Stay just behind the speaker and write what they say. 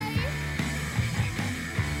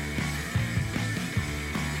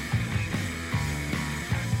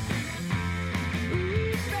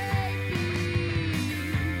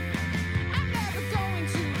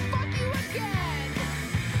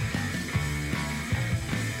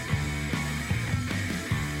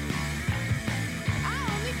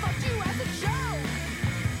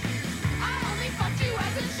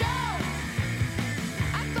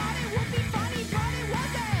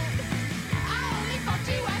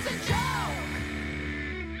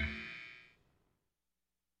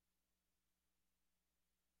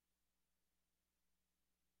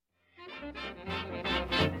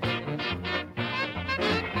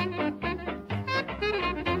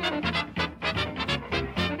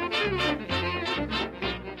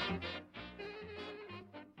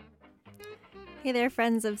Hey there,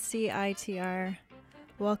 friends of CiTR.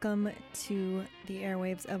 Welcome to the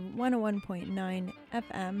airwaves of 101.9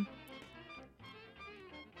 FM.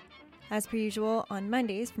 As per usual, on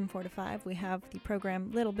Mondays from 4 to 5, we have the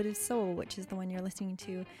program Little Bit of Soul, which is the one you're listening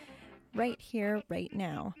to right here, right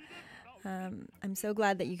now. I'm so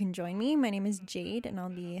glad that you can join me. My name is Jade, and I'll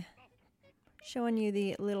be showing you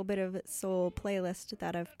the Little Bit of Soul playlist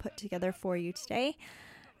that I've put together for you today.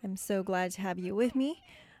 I'm so glad to have you with me.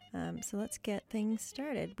 So let's get things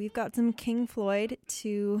started. We've got some King Floyd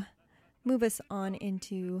to move us on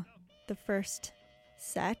into the first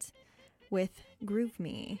set with Groove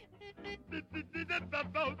Me.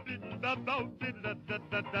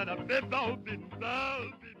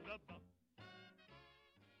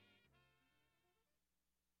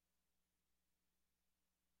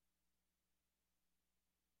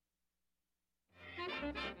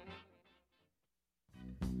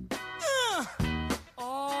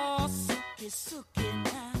 Oh, suki, suki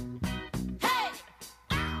now. Hey!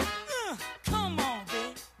 Come on,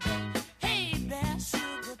 baby. Hey there,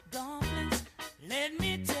 sugar dumplings. Let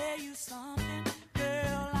me tell you something.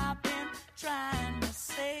 Girl, I've been trying to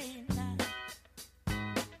say now.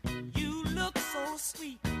 You look so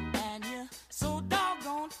sweet and you're so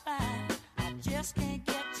doggone fine. I just can't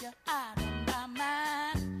get you out of my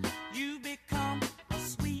mind. You become a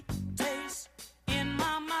sweet taste in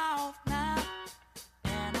my mouth now.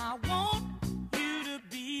 I want you to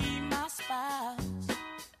be my spouse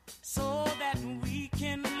so that we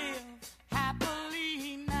can live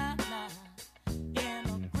happily now in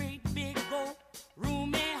a great big old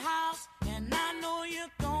roomy house. And I know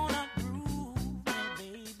you're gonna groove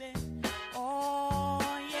me, baby. Oh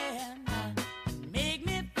yeah, now make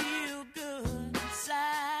me feel good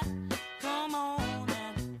inside. Come on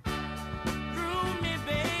and groove me,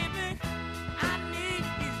 baby. I need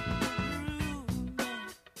you to groove me.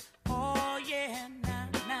 Oh yeah,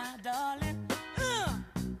 now, darling.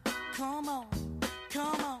 Come on,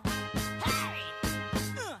 come on.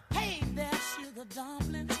 Hey there, sugar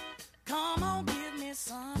dumplings. Come on, give me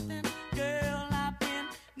something, girl. I've been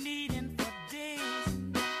needing for days.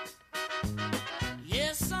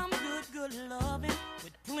 Yes, some good loving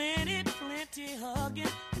with plenty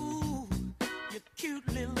hugging. Ooh, you cute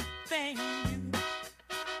little thing, you.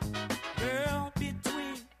 Girl,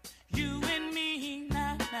 between you and me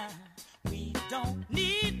now. We don't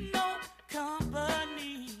need no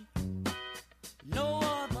company. No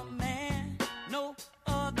other man, no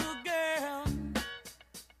other girl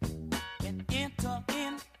can enter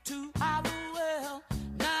into our world.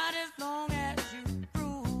 Not as long as you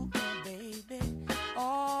prove me, baby.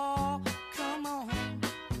 Oh, come on,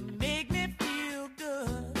 make me feel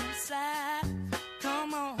good inside.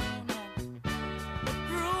 Come on,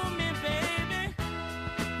 groove me, baby.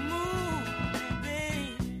 Move me,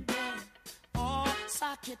 baby. Oh,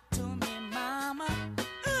 sock it to me, mama.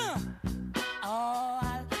 Oh,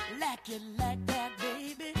 I like it like that,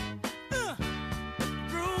 baby.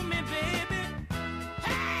 Groove me, baby.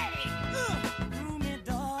 Hey! Groove me,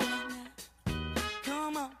 darling.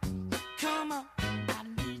 Come on, come on. I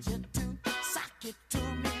need you to sock it to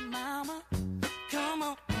me, mama. Come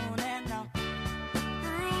on, and now.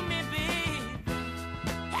 Groove me, baby.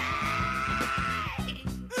 Hey!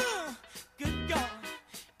 Good God,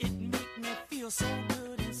 it make me feel so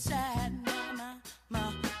good inside, mama.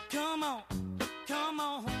 Come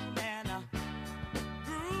on, and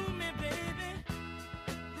groove me, baby.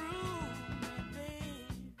 Groove me,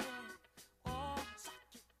 baby. Oh,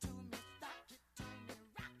 sock it to me, sock it to me,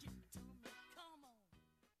 rock it to me. Come on.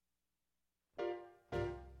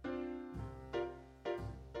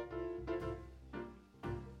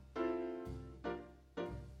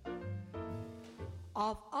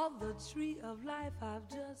 Off of the tree of life, I've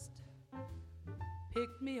just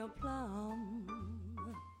picked me a plum.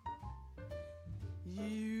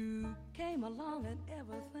 You came along and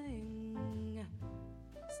everything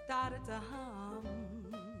started to hum.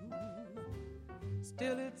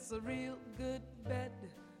 Still, it's a real good bet.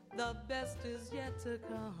 The best is yet to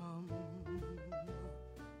come.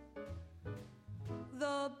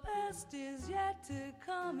 The best is yet to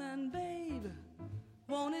come, and babe,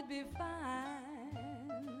 won't it be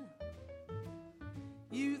fine?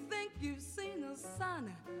 You think you've seen the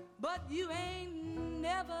sun, but you ain't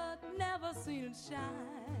never seen it shine.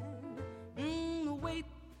 Wait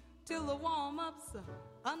till the warm-up's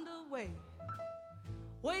underway.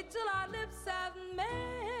 Wait till our lips have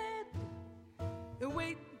met.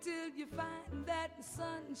 wait till you find that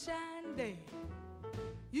sunshine day.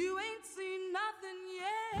 You ain't seen nothing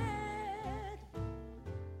yet.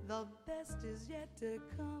 The best is yet to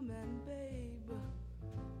come, and babe,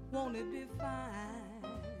 won't it be fine?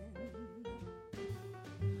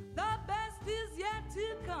 The best is yet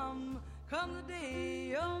to come the day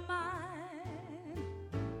you're mine.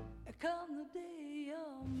 Come the day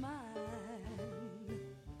you're mine.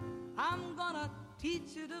 I'm gonna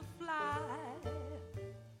teach you to fly.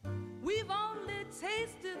 We've only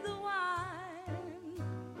tasted the wine.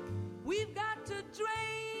 We've got to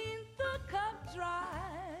drain the cup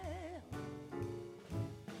dry.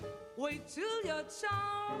 Wait till your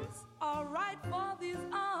charms are right for these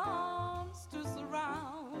arms to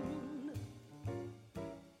surround.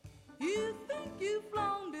 You think you've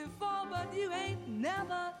flown before, but you ain't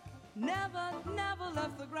never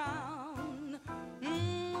left the ground.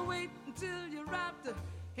 Wait until you're wrapped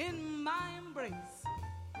in my embrace.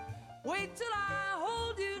 Wait till I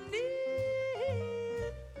hold you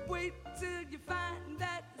near. Wait till you find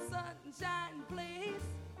that sunshine place.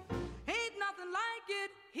 Ain't nothing like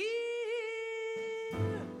it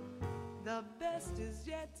here. The best is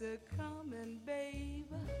yet to come, and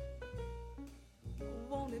babe,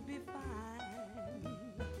 won't it be fine?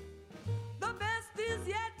 The best is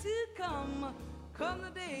yet to come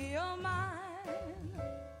the day you're mine.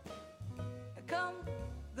 Come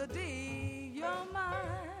the day you're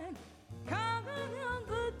mine. Come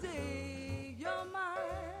the day you're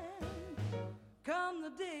mine. Come the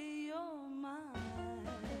day you're mine.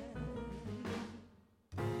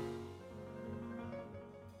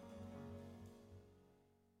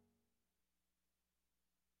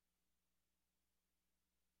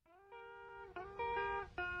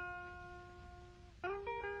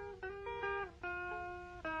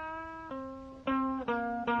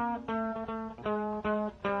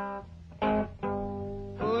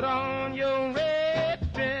 Put on your red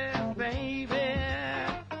dress, baby.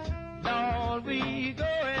 Lord, we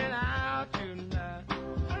going out tonight.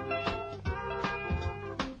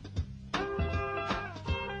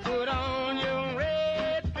 Put on your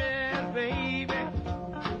red dress, baby.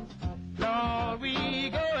 Lord, we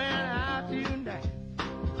going out tonight.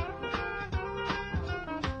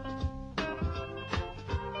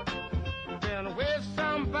 Then with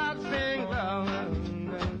some boxing gloves,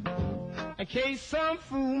 in case some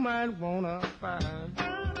fool might wanna find.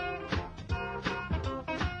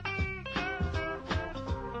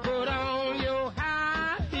 Put on your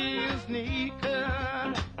high heel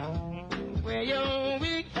sneakers, wear your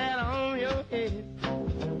wig hat on your head.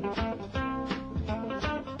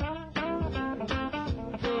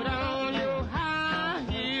 Put on your high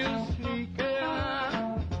heel sneakers,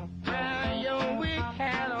 wear your wig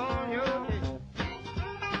hat on your head.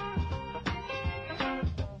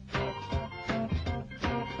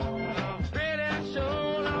 Pretty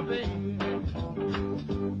sure, baby.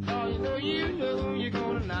 Oh, you know you're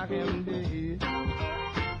gonna knock him dead.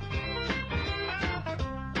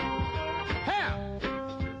 Hell!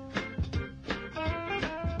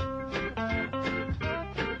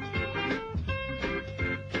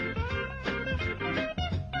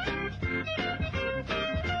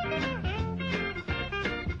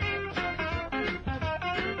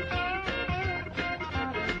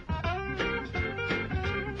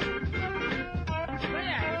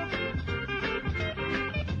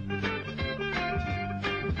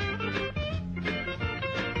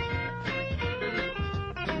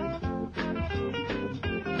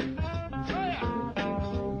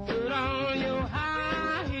 Put on your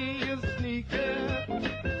high heel sneakers,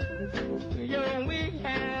 your wig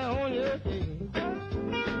hat on your head.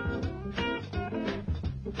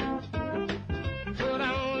 Put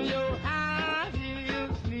on your high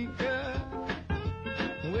heel sneakers,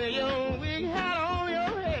 wear your wig hat on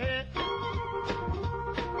your head.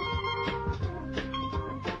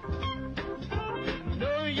 You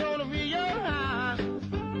know you're gonna be your high.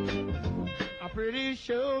 I'm pretty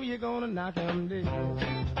sure you're gonna knock him dead.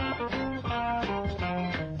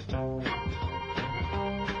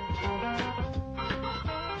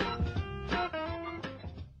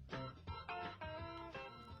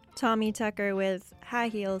 Tommy Tucker with High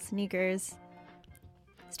Heel Sneakers.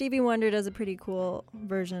 Stevie Wonder does a pretty cool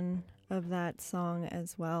version of that song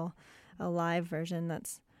as well, a live version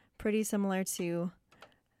that's pretty similar to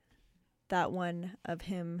that one of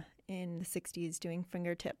him in the 60s doing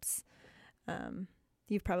Fingertips.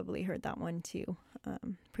 You've probably heard that one too.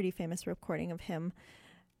 Pretty famous recording of him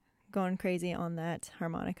going crazy on that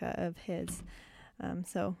harmonica of his.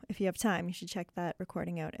 So if you have time, you should check that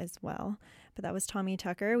recording out as well. But that was Tommy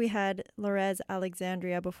Tucker. We had Lorez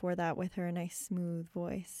Alexandria before that with her nice smooth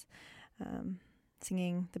voice.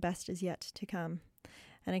 singing "The Best Is Yet to Come."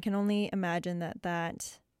 And I can only imagine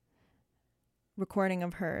that recording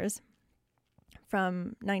of hers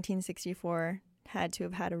from 1964 had to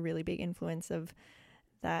have had a really big influence of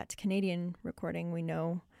that Canadian recording we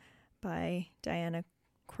know by Diana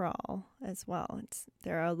Krall as well.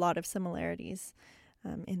 There are a lot of similarities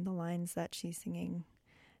in the lines that she's singing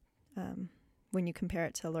when you compare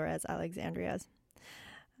it to Lorez Alexandria's.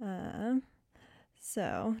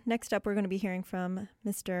 So next up, we're going to be hearing from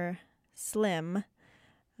Mr. Slim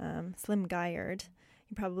Guyard.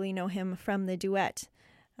 You probably know him from the duet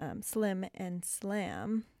Slim and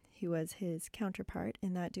Slam. He was his counterpart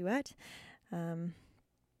in that duet.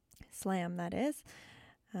 Slam, that is.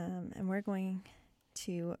 And we're going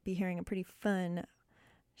to be hearing a pretty fun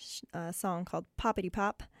song called Poppity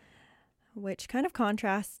Pop, which kind of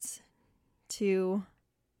contrasts to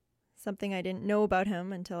something I didn't know about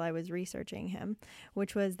him until I was researching him,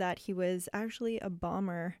 which was that he was actually a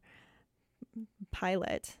bomber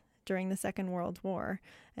pilot during the Second World War.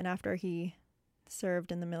 And after he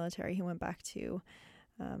served in the military, he went back to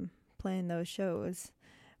playing those shows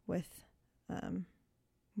with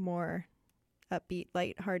more upbeat,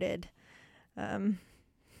 lighthearted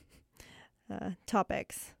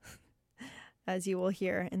topics, as you will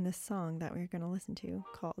hear in this song that we're going to listen to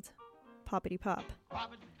called Poppity Pop.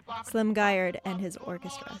 Slim Guyard and his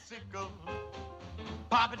orchestra.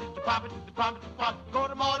 Poppity, poppity, poppity, pop, go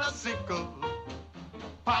to motorcycle.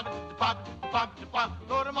 Poppity, poppity, poppity, pop,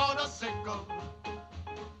 go to motorcycle.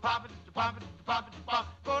 Poppity, poppity, poppity, pop,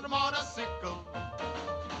 go to motorcycle.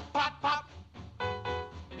 Pop, pop,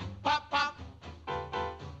 pop, pop,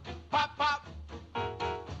 pop, pop,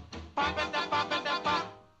 poppity, poppity, pop,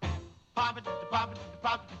 poppity, poppity,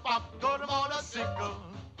 poppity, pop, go to motorcycle.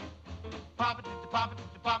 Poppity, poppity,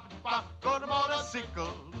 poppity, pop, go to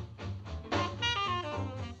motorcycle.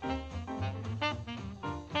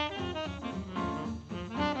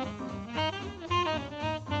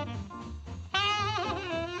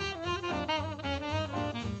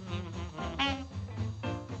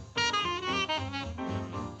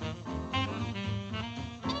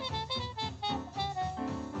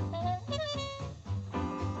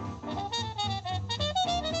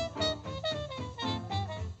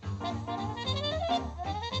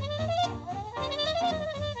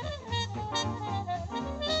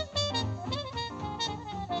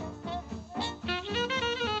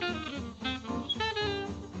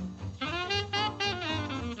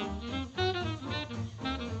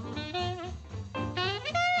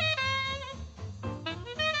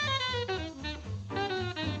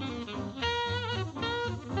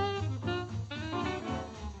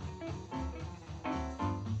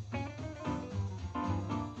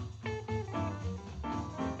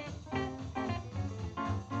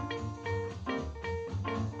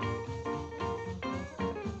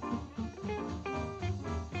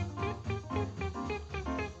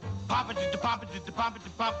 Poppity, poppity, poppity,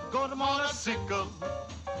 pop, go to motorcycle.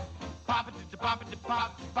 Poppity, poppity,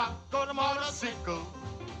 poppity, pop, go to motorcycle.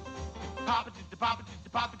 Poppity,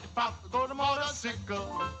 poppity, poppity, pop, go to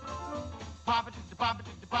motorcycle. Poppity, poppity,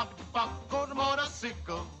 poppity, pop, go to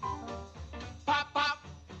motorcycle. Pop, pop,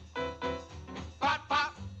 pop, pop,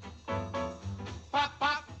 pop,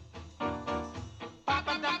 pop,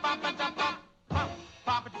 poppity, poppity, pop, pop,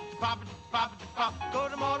 poppity, poppity, poppity, pop, go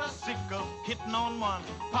to motorcycle, hitting on one.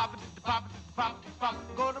 Poppity, poppity, poppity, pop,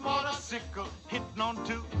 go to motorcycle, hitting on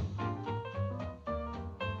two.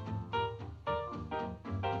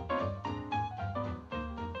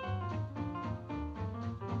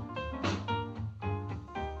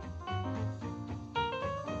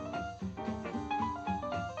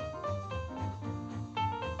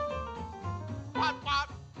 Pop, pop,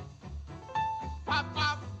 pop, pop,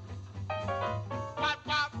 pop, pop, pop,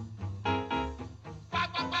 pop,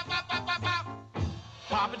 pop, pop, pop, pop, pop.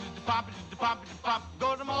 Poppity, poppity, poppity, pop,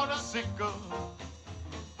 go to motorcycle.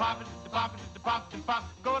 Poppity, poppity, poppity, pop,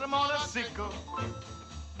 go to motorcycle.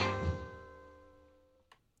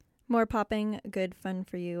 More popping, good fun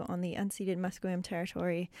for you on the unceded Musqueam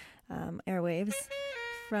Territory airwaves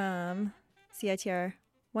from CiTR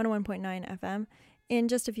 101.9 FM. In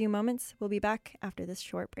just a few moments, we'll be back after this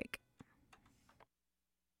short break.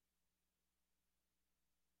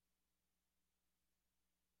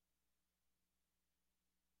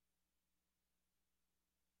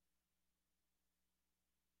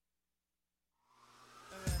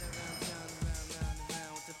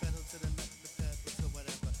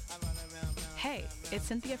 Hey, it's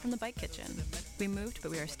Cynthia from the Bike Kitchen. We moved,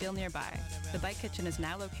 but we are still nearby. The Bike Kitchen is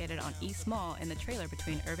now located on East Mall in the trailer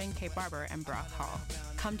between Irving, Cape Barber, and Brock Hall.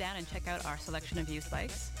 Come down and check out our selection of used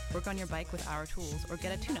bikes, work on your bike with our tools, or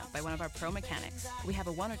get a tune-up by one of our pro mechanics. We have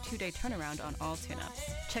a 1 or 2 day turnaround on all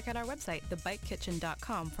tune-ups. Check out our website,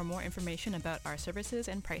 thebikekitchen.com, for more information about our services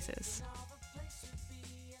and prices.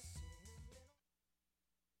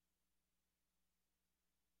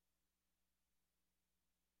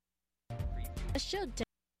 A show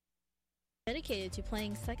dedicated to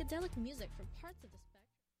playing psychedelic music from parts of the spectrum.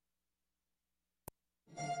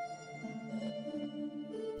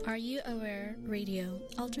 Are You Aware Radio,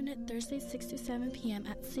 alternate Thursdays 6 to 7 p.m.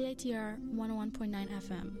 at CiTR 101.9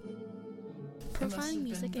 FM. Profiling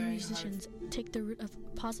music and musicians take the route of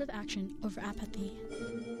positive action over apathy.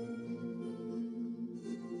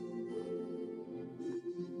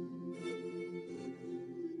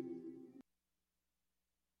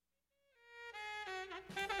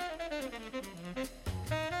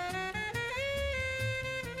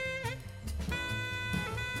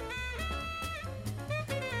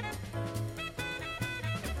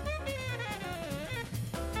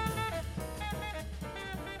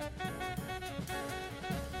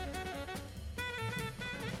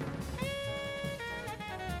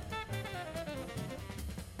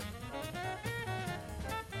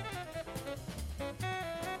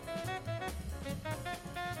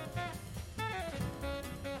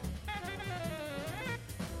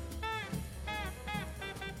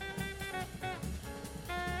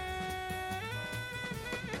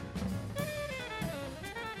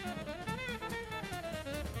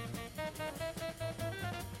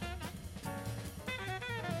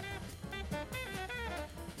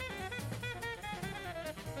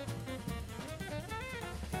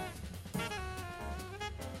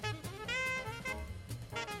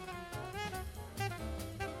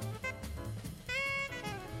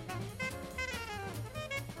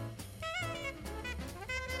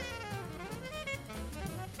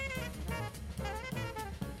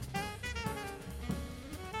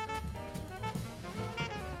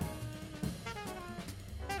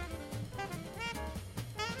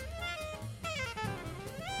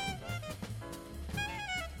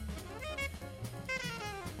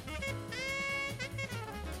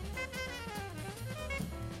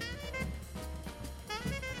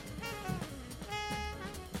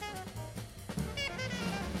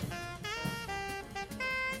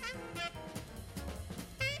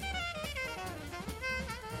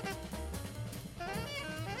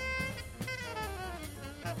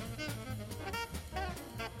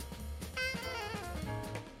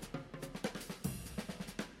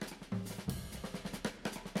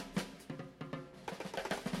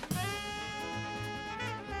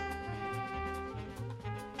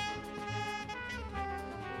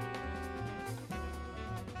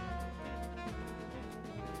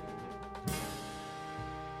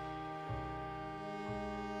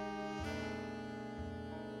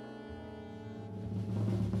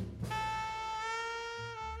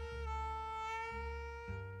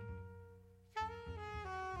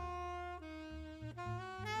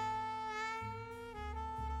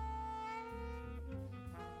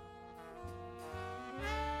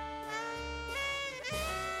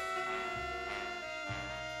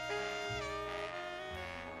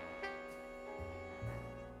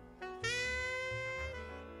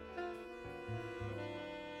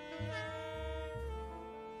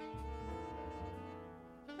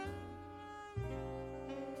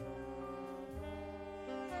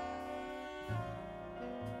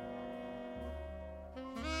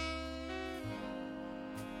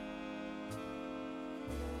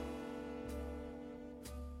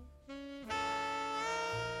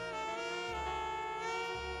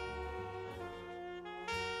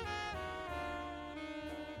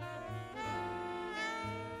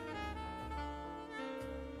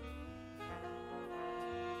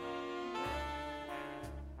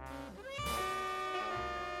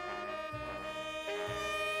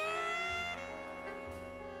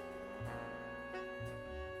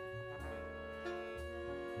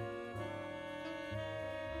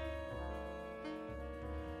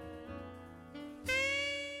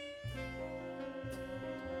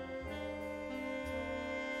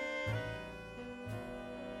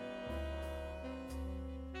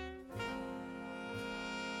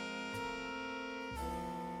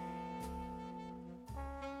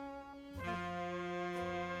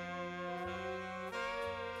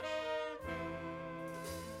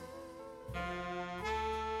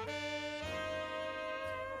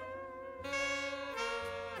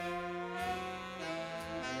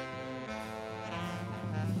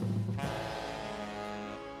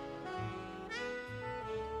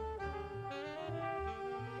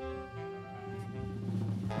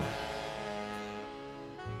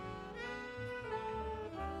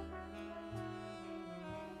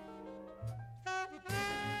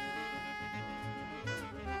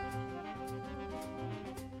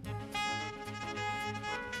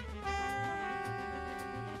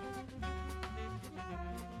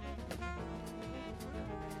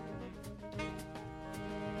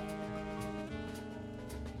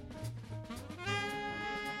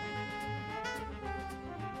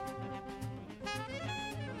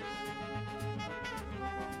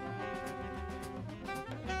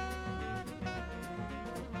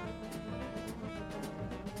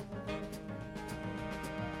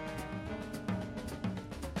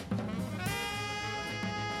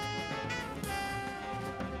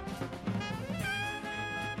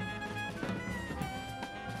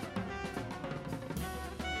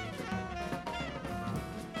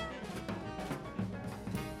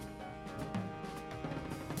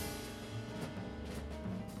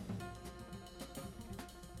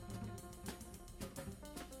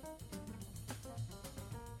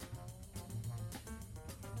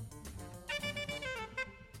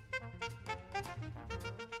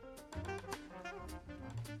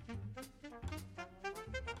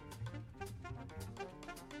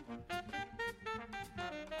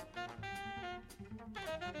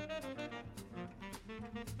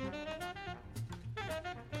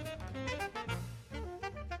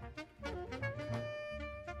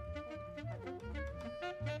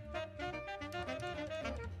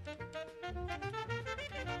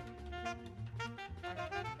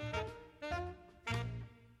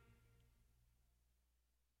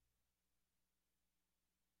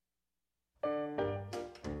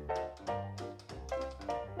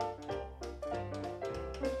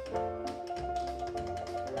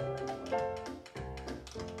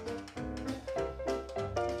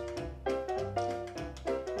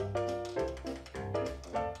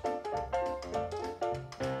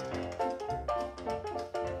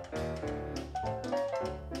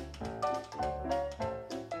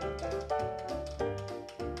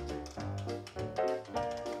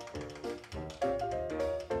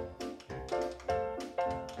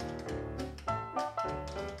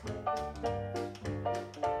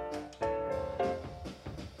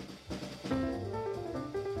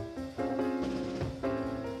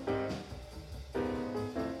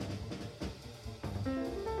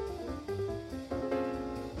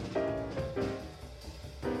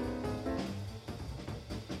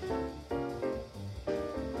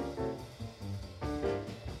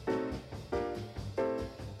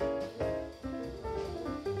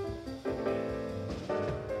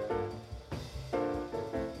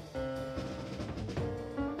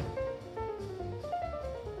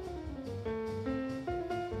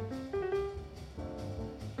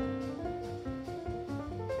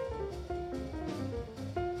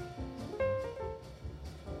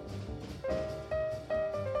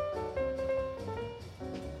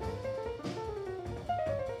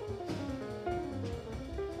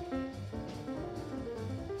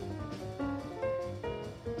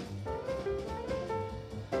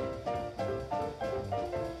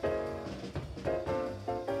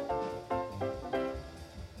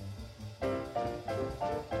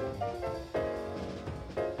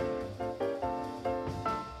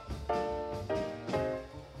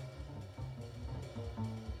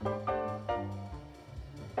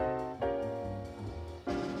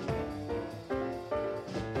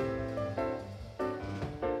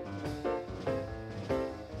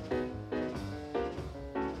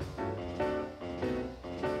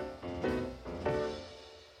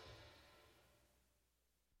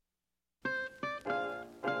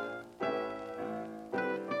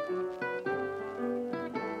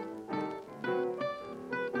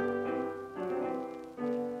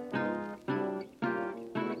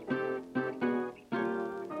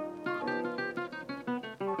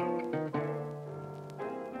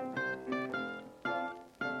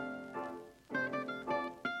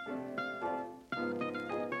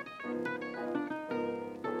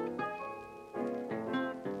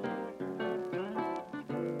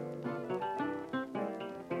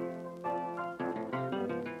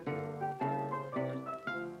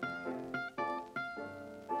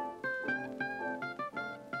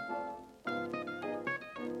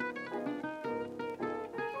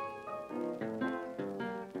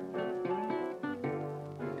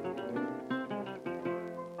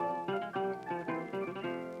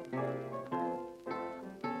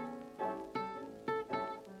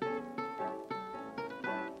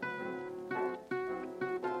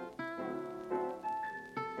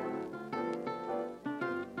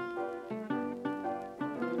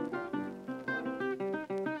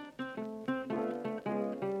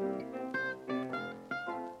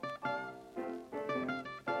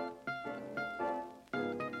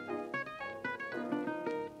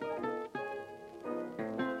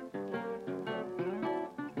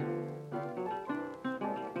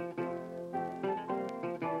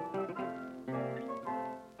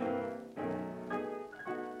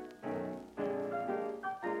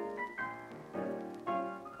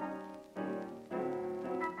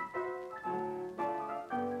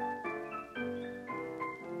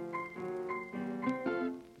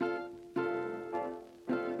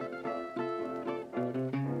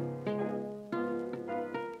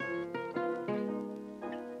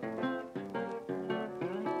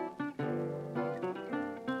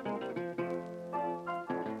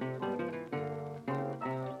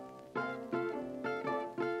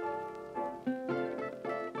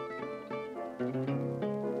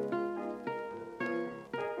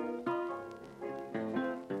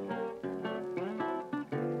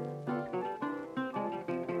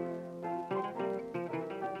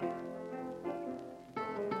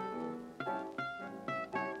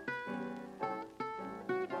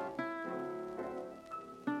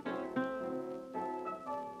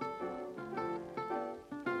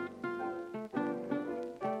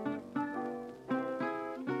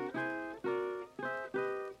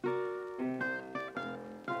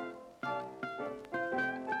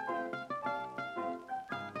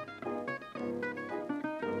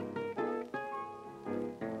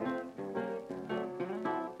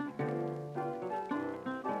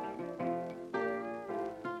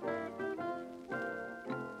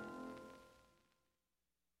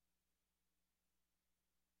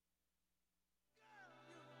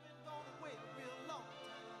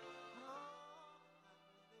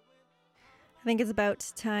 I think it's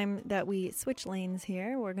about time that we switch lanes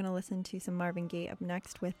here. We're going to listen to some Marvin Gaye up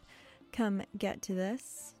next with Come Get to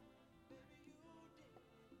This.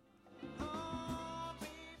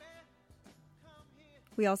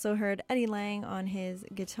 We also heard Eddie Lang on his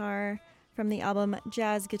guitar from the album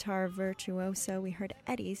Jazz Guitar Virtuoso. We heard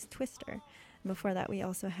Eddie's Twister. And before that, we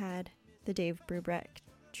also had the Dave Brubeck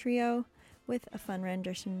Trio with a fun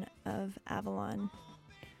rendition of Avalon.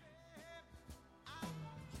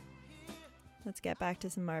 Let's get back to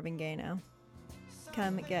some Marvin Gaye now.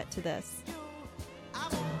 Come Get to This.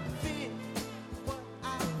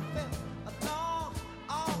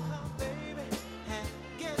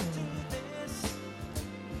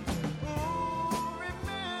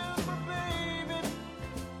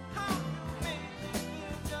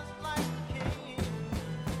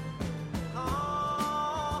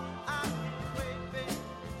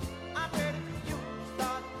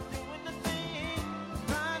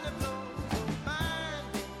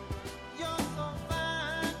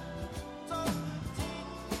 So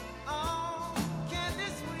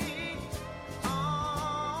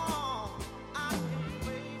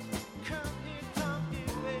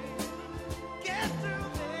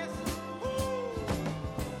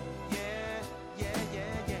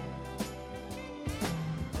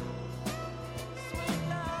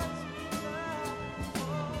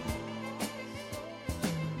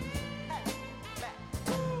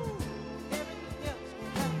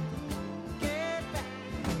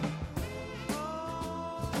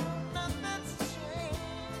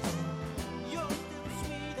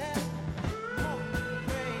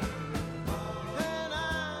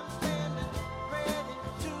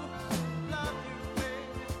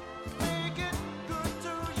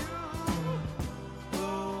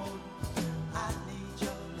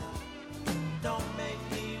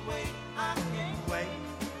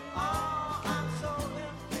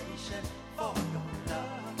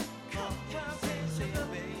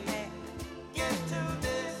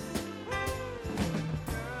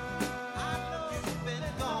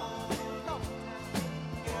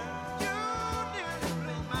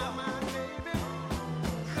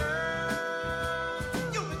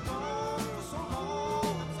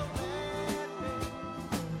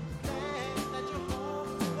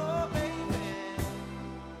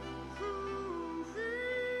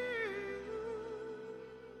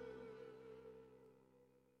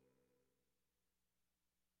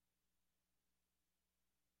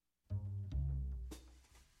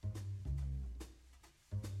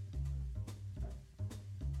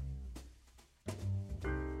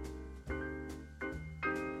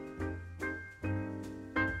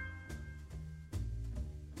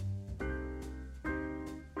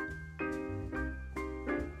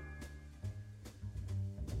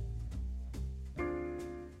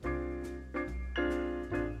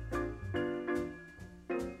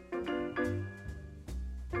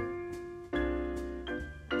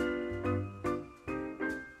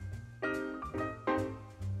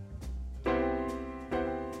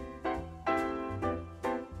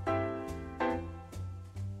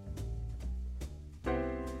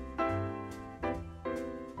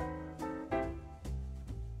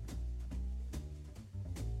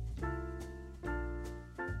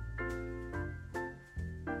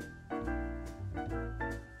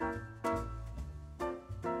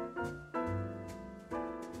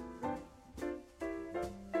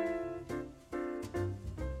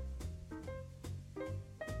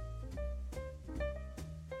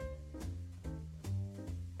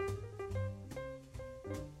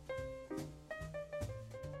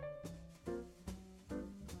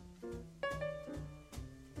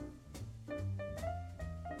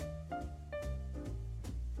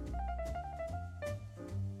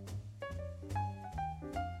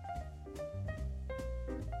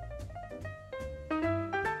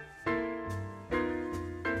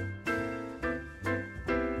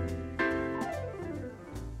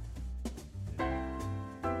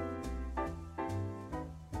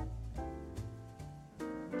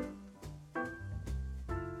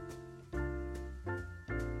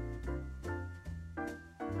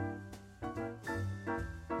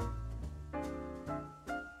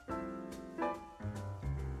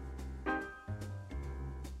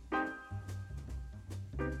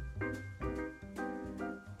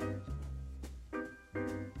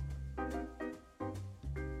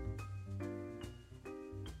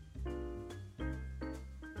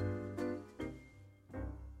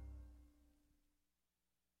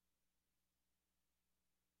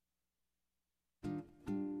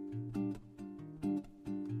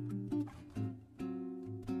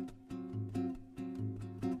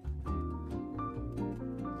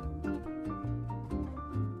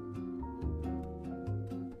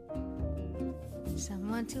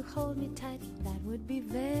Someone to hold me tight, that would be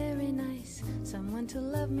very nice. Someone to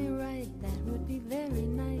love me right, that would be very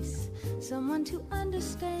nice. Someone to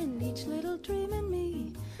understand each little dream in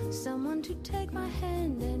me. Someone to take my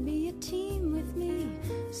hand and be a team with me.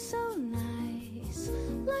 So nice,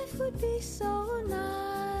 life would be so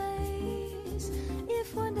nice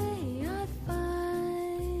if one day I'd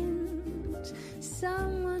find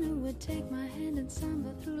someone who would take my hand and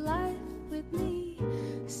samba through life with me.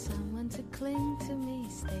 Someone to cling to me,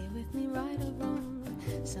 stay with me right or wrong.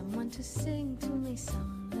 Someone to sing to me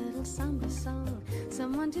some little samba song.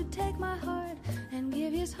 Someone to take my heart and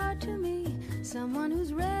give his heart to me. Someone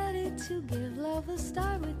who's ready to give love a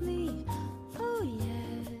start with me. Oh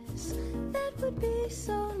yes, that would be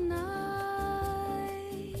so nice.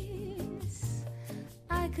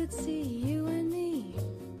 I could see you and me,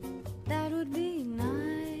 that would be nice.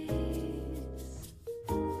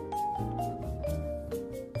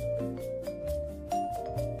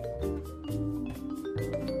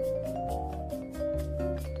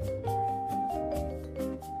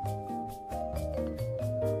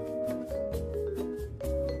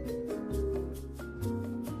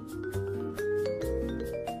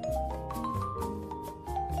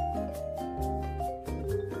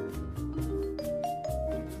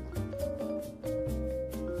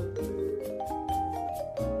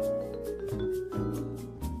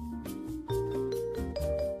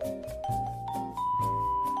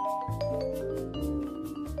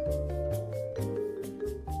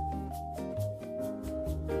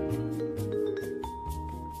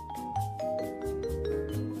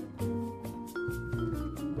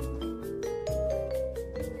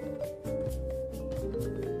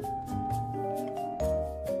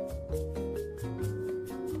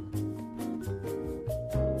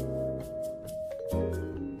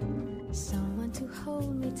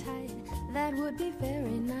 That would be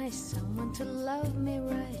very nice. Someone to love me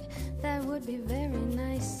right, that would be very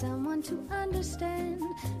nice. Someone to understand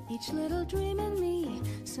each little dream in me.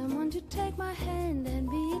 Someone to take my hand and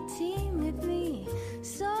be a team with me.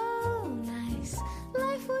 So nice,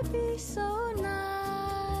 life would be so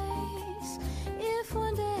nice if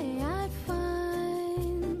one day I'd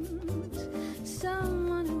find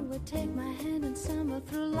someone who would take my hand and samba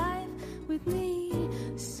through life with me.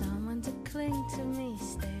 Someone to cling to me,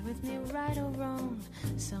 stay with me right or wrong.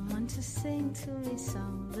 Someone to sing to me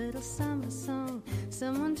some little samba song.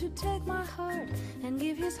 Someone to take my heart and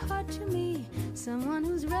give his heart to me. Someone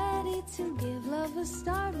who's ready to give love a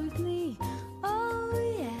start with me. Oh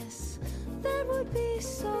yes, that would be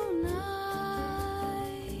so nice.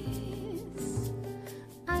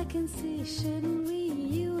 I can see, shouldn't we,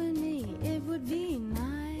 you and me, it would be nice.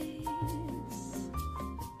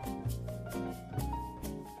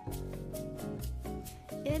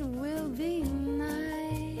 It will be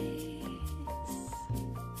nice.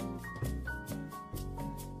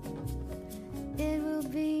 It will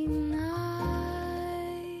be nice.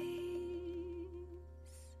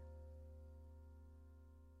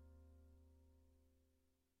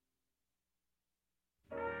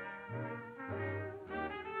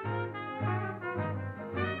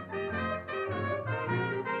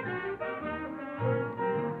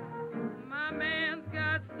 My man's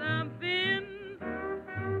got something.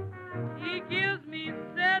 He gives me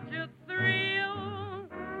such a thrill.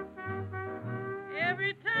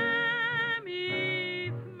 Every time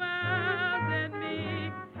he smiles at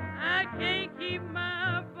me, I can't keep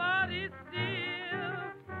my body still.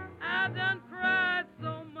 I done cried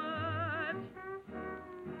so much.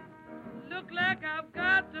 Look like I've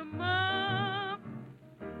got the mump.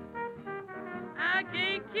 I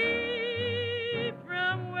can't keep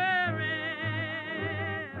from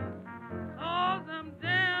wearing, 'cause I'm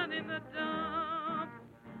down in the dump.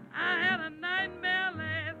 I had a nightmare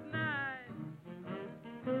last night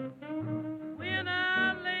when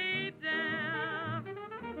I laid down.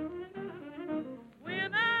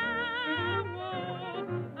 When I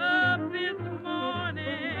woke up this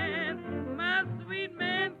morning, my sweet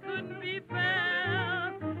man couldn't be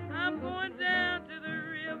found. I'm going down to the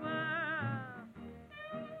river.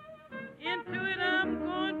 Into it I'm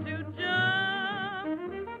going to jump.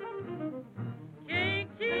 Can't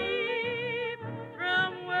keep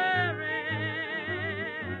from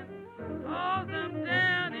worrying, 'cause I'm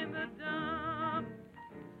down in the dump.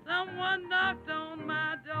 Someone knocked on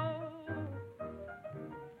my door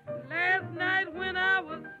last night when I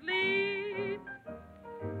was asleep.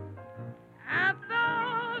 I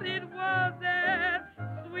thought it was that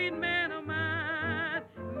sweet man of mine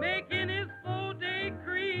making his 4-day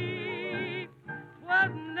creep.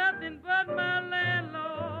 'Twas nothing but my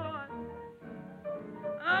landlord,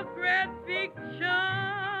 a great big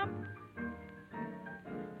chump.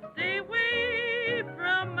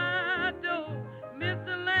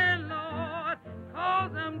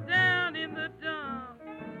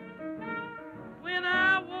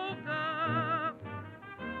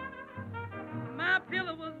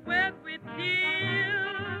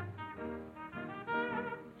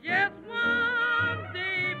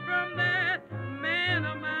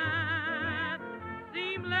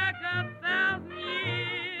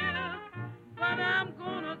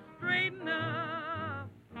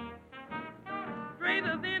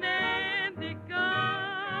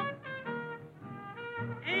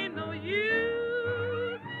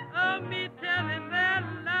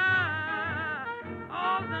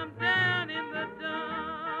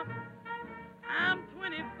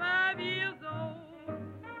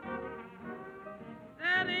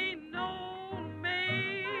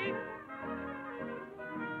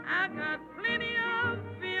 I got plenty of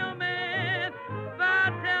film and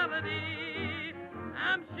vitality.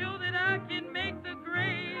 I'm sure that I can make the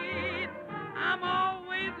grade. I'm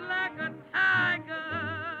always like a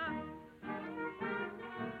tiger.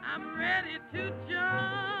 I'm ready to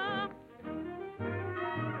jump.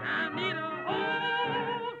 I need a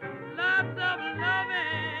whole lot of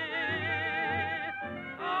loving,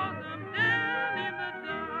 'cause I'm down in the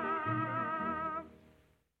dark.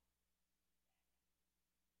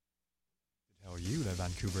 Tell you that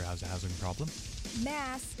Vancouver has a housing problem.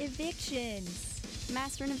 Mass evictions.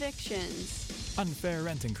 Mass evictions. Unfair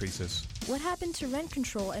rent increases. What happened to rent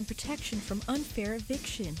control and protection from unfair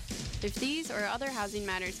eviction? If these or other housing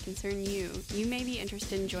matters concern you, you may be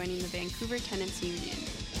interested in joining the Vancouver Tenants Union.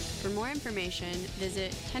 For more information,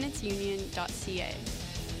 visit tenantsunion.ca.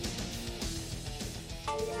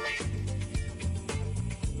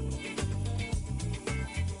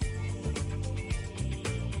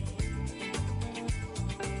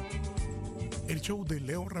 El show de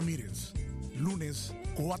Leo Ramírez, lunes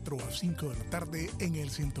 4 a 5 de la tarde en el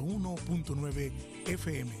 101.9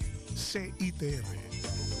 FM, CiTR.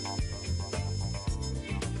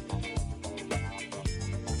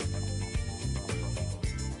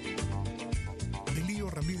 The Leo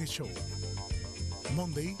Ramírez Show,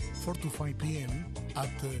 Monday 4 to 5 p.m. at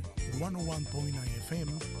 101.9 FM,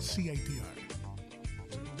 CiTR.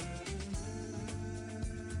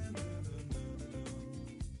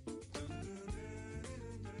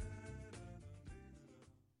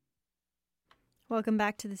 Welcome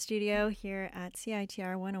back to the studio here at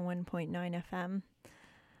CiTR 101.9 FM.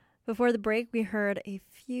 Before the break, we heard a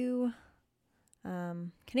few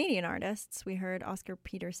Canadian artists. We heard Oscar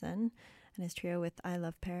Peterson and his trio with I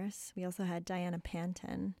Love Paris. We also had Diana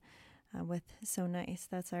Panton with So Nice.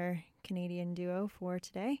 That's our Canadian duo for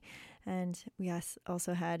today. And we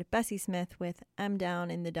also had Bessie Smith with I'm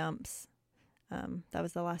Down in the Dumps. That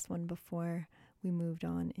was the last one before we moved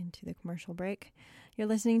on into the commercial break. You're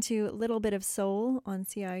listening to a Little Bit of Soul on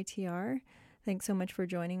CiTR. Thanks so much for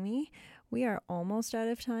joining me. We are almost out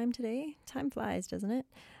of time today. Time flies, doesn't it?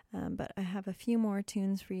 But I have a few more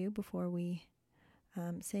tunes for you before we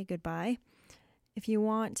say goodbye. If you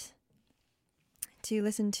want to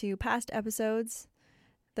listen to past episodes,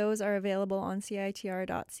 those are available on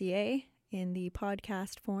CiTR.ca in the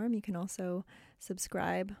podcast form. You can also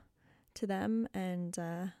subscribe to them and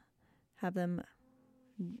have them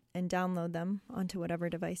and download them onto whatever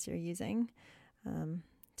device you're using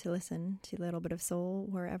to listen to Little Bit of Soul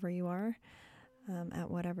wherever you are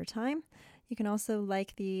at whatever time. You can also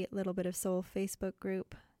like the Little Bit of Soul Facebook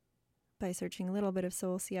group by searching Little Bit of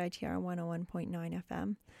Soul CiTR 101.9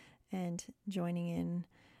 FM and joining in,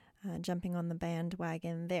 jumping on the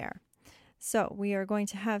bandwagon there. So we are going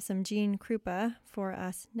to have some Gene Krupa for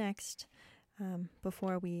us next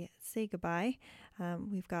before we say goodbye.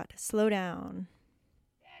 We've got Slow Down.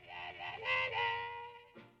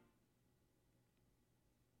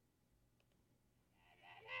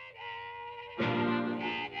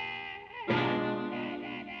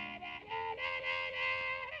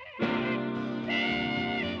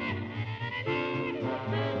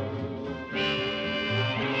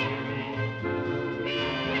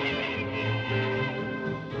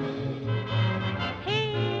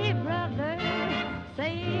 Hey brother,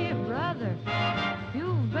 say brother,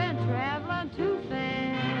 you've been traveling too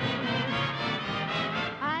fast.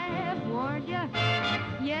 I have warned you,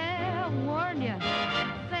 yeah, warned you.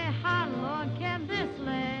 Say how long can this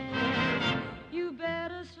last? You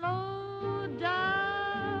better slow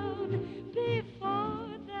down before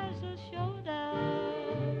there's a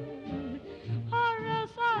showdown, or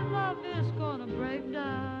else our love is gonna break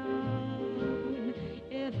down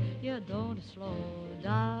if you don't slow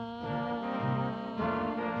down.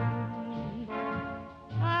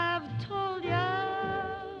 I've told ya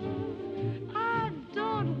I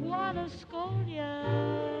don't wanna scold ya.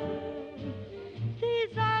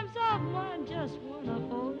 These arms of mine just wanna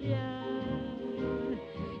hold ya.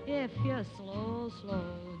 If you slow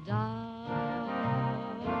down,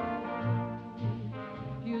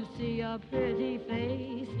 you see a pretty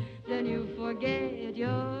face, then you forget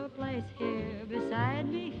your place here beside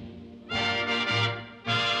me.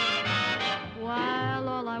 While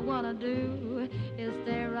all I wanna do is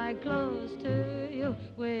stay right close to you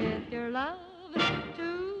with your love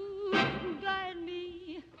to guide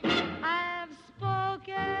me. I've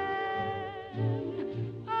spoken,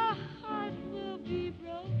 a heart will be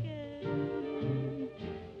broken.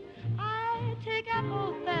 I take an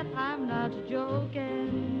oath that I'm not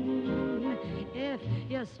joking. If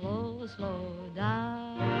you slow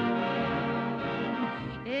down,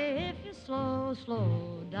 if you slow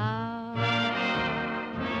down.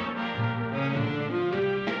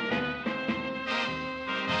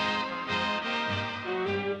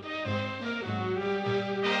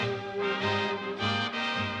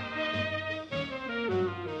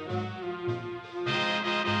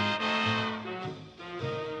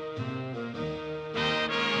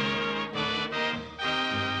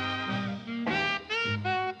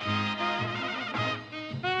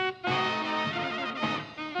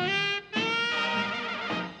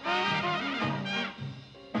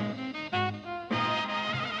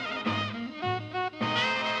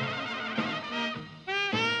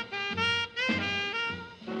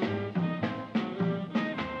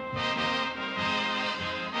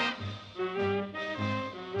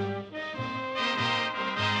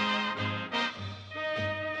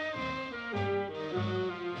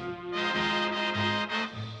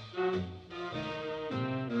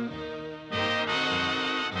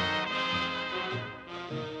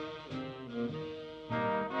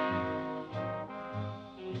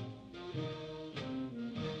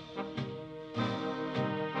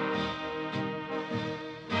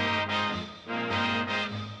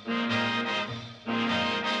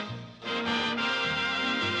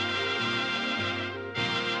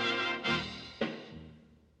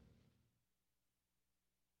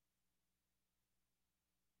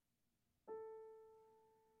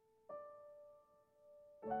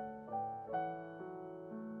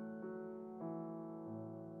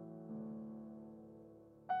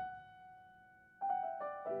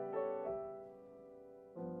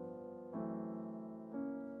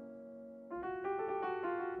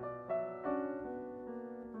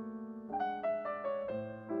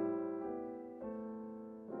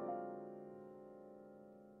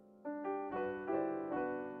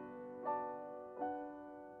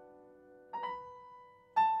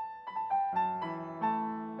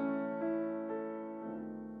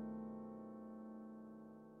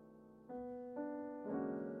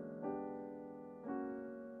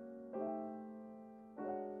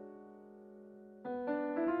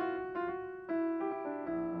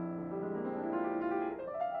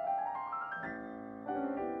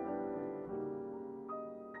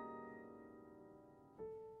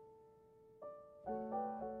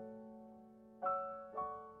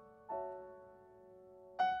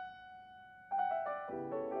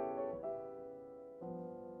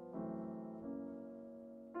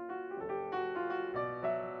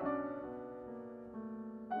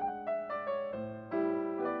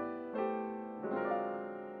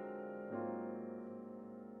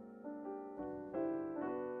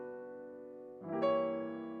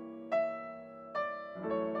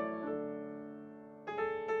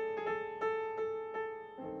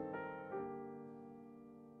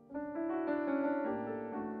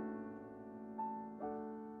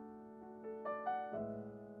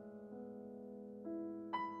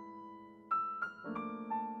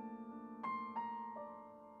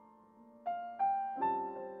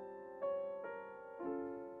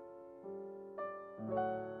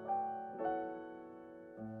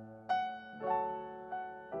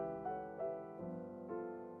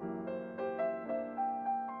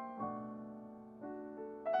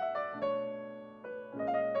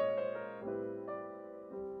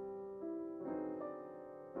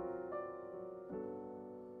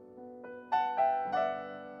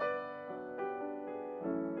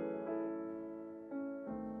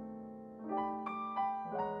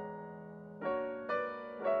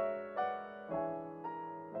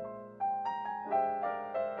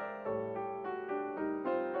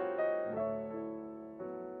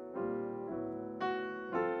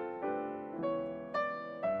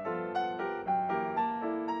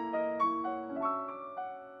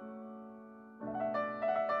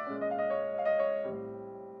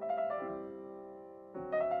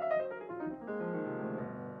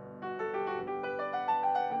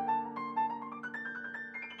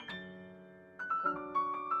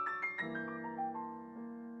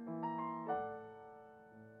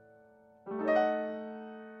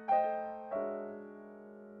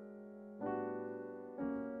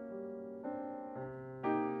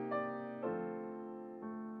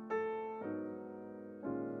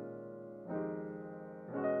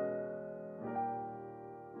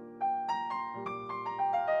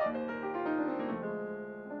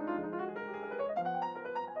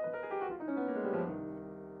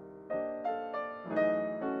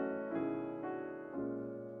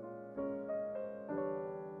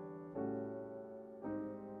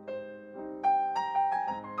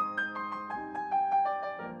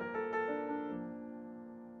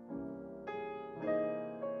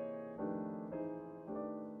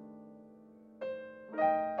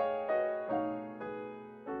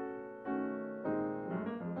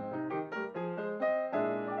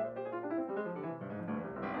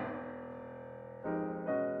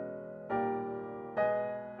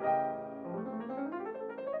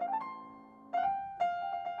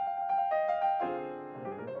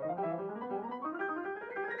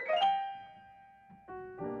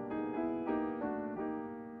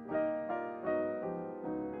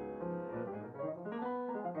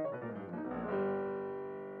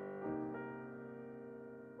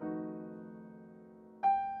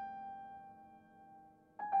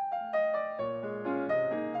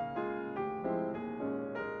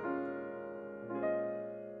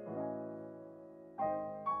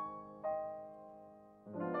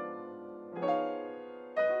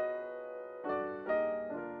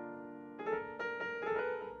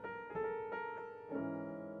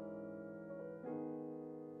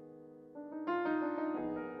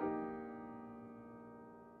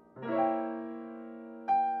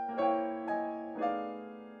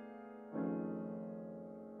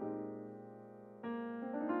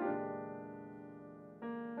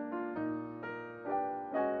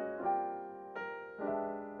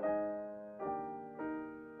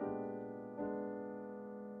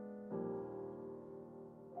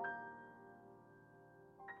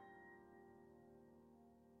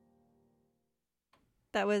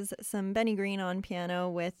 That was some Benny Green on piano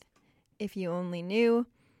with If You Only Knew.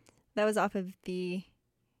 That was off of the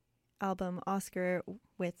album Oscar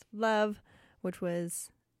with Love, which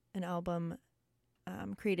was an album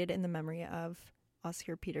created in the memory of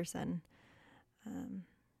Oscar Peterson.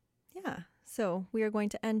 So we are going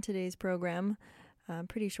to end today's program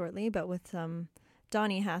pretty shortly, but with some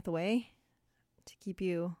Donny Hathaway to keep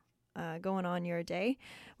you going on your day.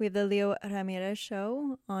 We have the Leo Ramirez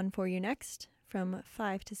Show on for you next from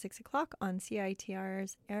 5 to 6 o'clock on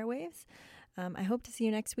CiTR's airwaves. I hope to see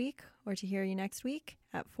you next week or to hear you next week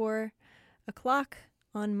at 4 o'clock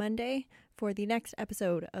on Monday for the next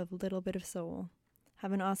episode of Little Bit of Soul.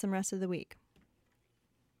 Have an awesome rest of the week.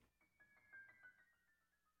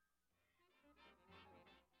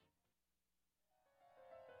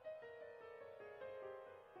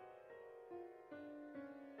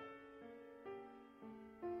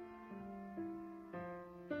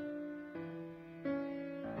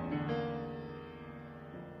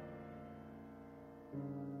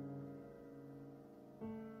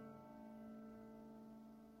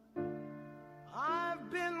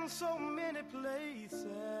 So many places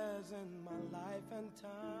in my life and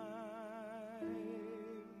time.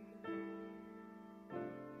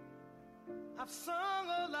 I've sung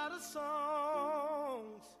a lot of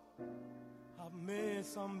songs, I've made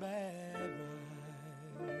some bad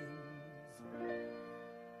rhymes.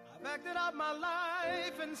 I've acted out my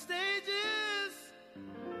life in stages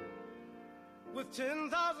with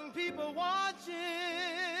 10,000 people watching.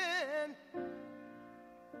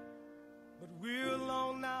 But we're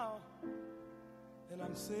alone now, and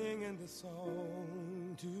I'm singing this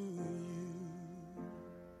song to you.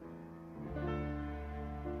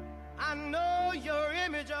 I know your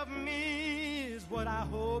image of me is what I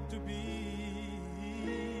hope to be.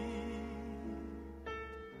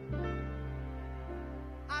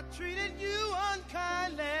 I treated you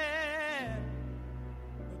unkindly,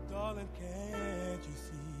 but darling, can't you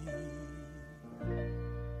see?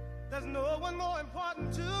 There's no one more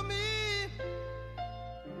important to me.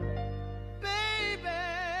 Baby,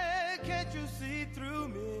 can't you see through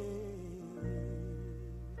me?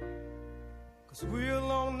 'Cause we're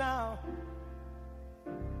alone now,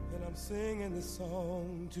 and I'm singing this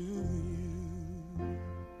song to you.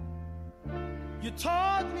 You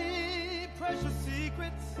taught me precious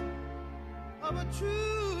secrets of a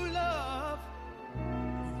true love,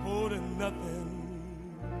 holding nothing.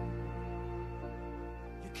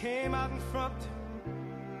 You came out in front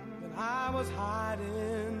when I was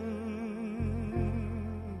hiding.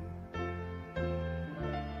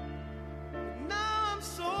 Now I'm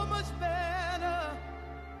so much better,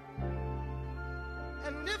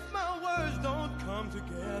 and if my words don't come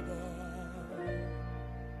together,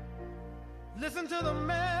 listen to the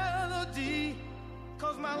melody,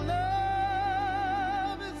 'cause my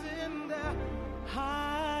love is in there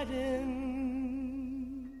hiding.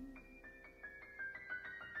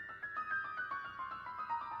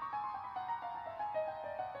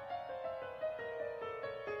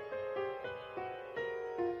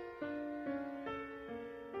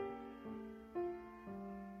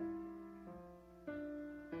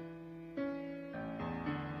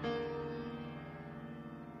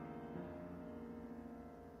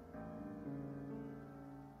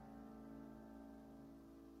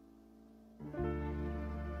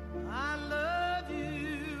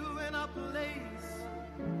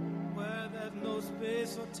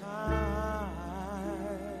 Space or time.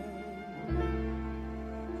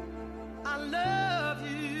 I love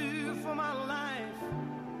you for my life.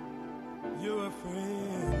 You're a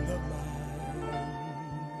friend of mine.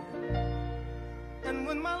 And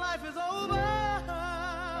when my life is over,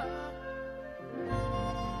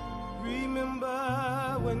 remember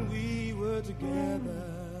when we were together.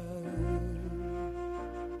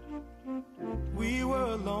 We were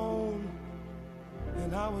alone,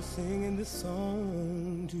 and I was singing this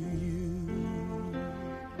song to you.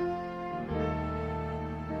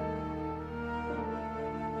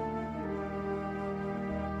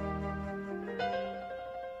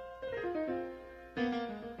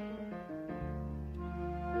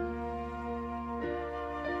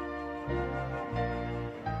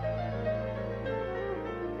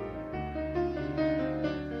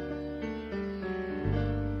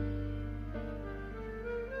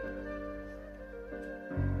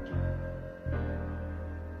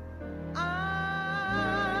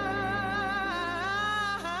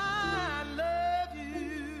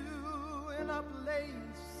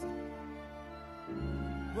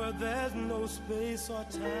 There's no space or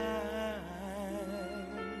time.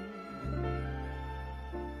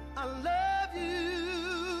 I love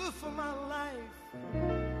you for my life.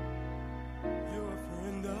 You're a friend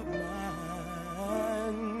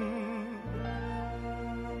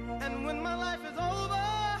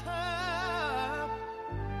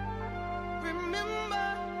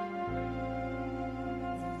remember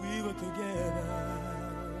when we were together.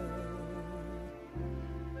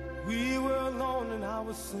 We were alone and I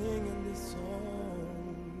was singing this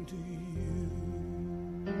song to you.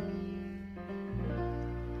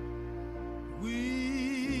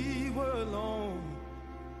 We were alone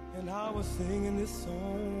and I was singing this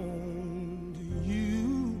song to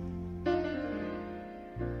you.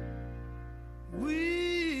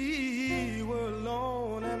 We were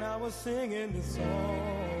alone and I was singing this song.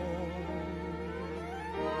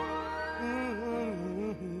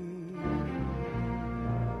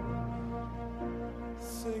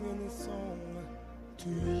 Singing this song to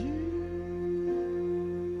you.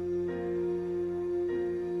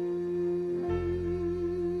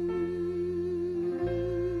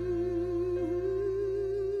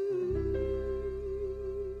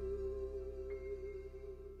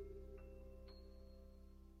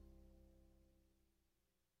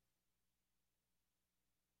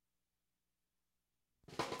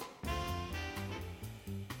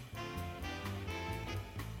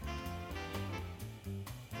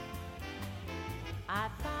 I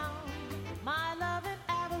found my love in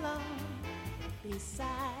Avalon,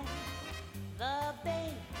 beside the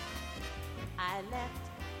bay. I left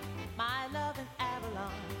my love in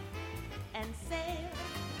Avalon and sailed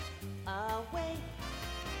away.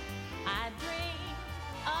 I dream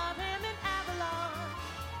of him in Avalon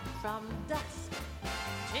from dusk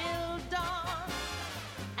till dawn,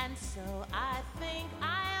 and so I think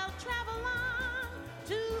I'll travel on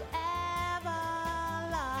to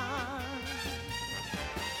Avalon.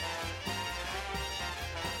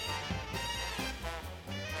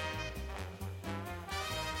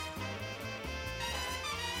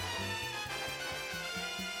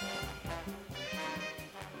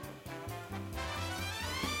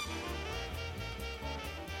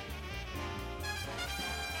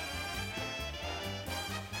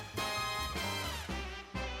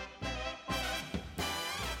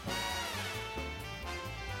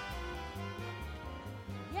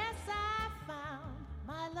 Yes, I found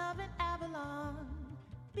my love in Avalon,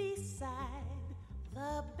 beside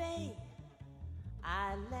the bay.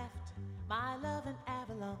 I left my love in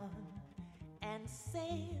Avalon and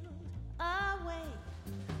sailed away.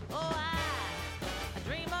 Oh, I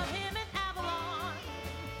dream of him in Avalon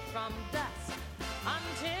from dusk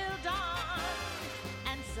until dawn,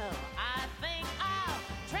 and so I think I'll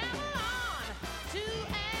travel on to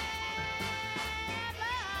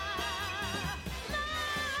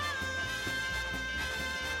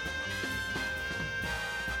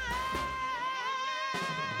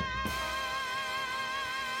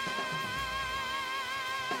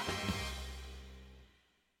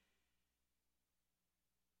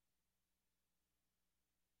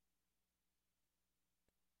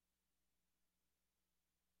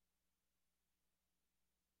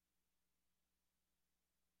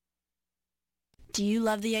Do you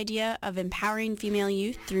love the idea of empowering female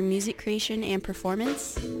youth through music creation and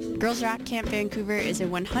performance? Girls Rock Camp Vancouver is a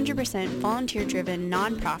 100% volunteer-driven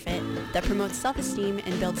nonprofit that promotes self-esteem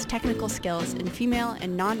and builds technical skills in female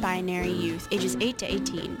and non-binary youth ages 8 to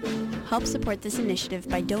 18. Help support this initiative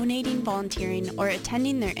by donating, volunteering, or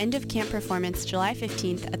attending their end-of-camp performance July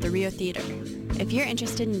 15th at the Rio Theater. If you're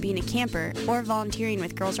interested in being a camper or volunteering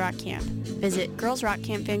with Girls Rock Camp, visit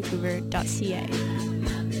girlsrockcampvancouver.ca.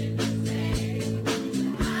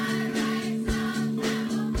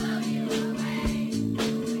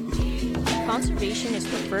 Conservation is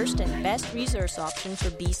the first and best resource option for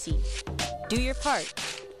BC. Do your part.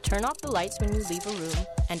 Turn off the lights when you leave a room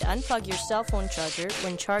and unplug your cell phone charger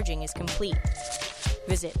when charging is complete.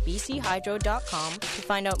 Visit bchydro.com to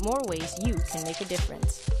find out more ways you can make a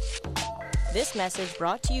difference. This message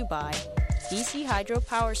brought to you by BC Hydro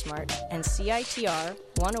Power Smart and CiTR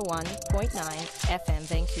 101.9 FM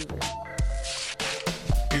Vancouver.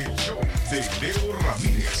 El show de Leo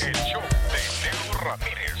Ramírez. El show de Leo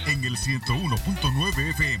Ramírez. En el 101.9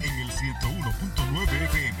 FM. En el 101.9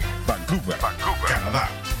 FM. Vancouver, Canadá.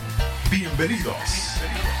 Bienvenidos.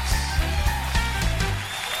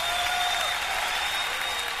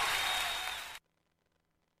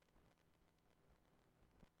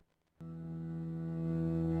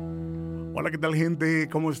 Hola, ¿qué tal, gente?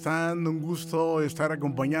 ¿Cómo están? Un gusto estar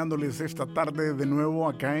acompañándoles esta tarde de nuevo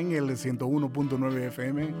acá en el 101.9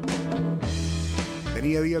 FM.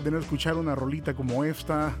 Tenía días de no escuchar una rolita como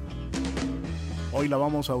esta. Hoy la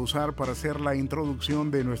vamos a usar para hacer la introducción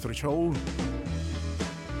de nuestro show.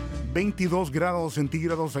 22 grados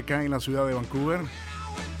centígrados acá en la ciudad de Vancouver.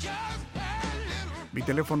 Mi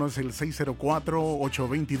teléfono es el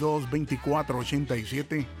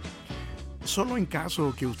 604-822-2487. Solo en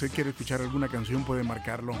caso que usted quiera escuchar alguna canción puede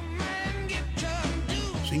marcarlo.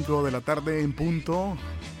 5 de la tarde en punto,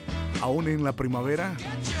 aún en la primavera.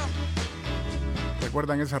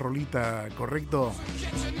 ¿Recuerdan esa rolita? Correcto.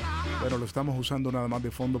 Bueno, lo estamos usando nada más de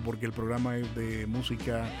fondo porque el programa es de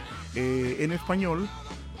música en español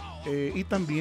y también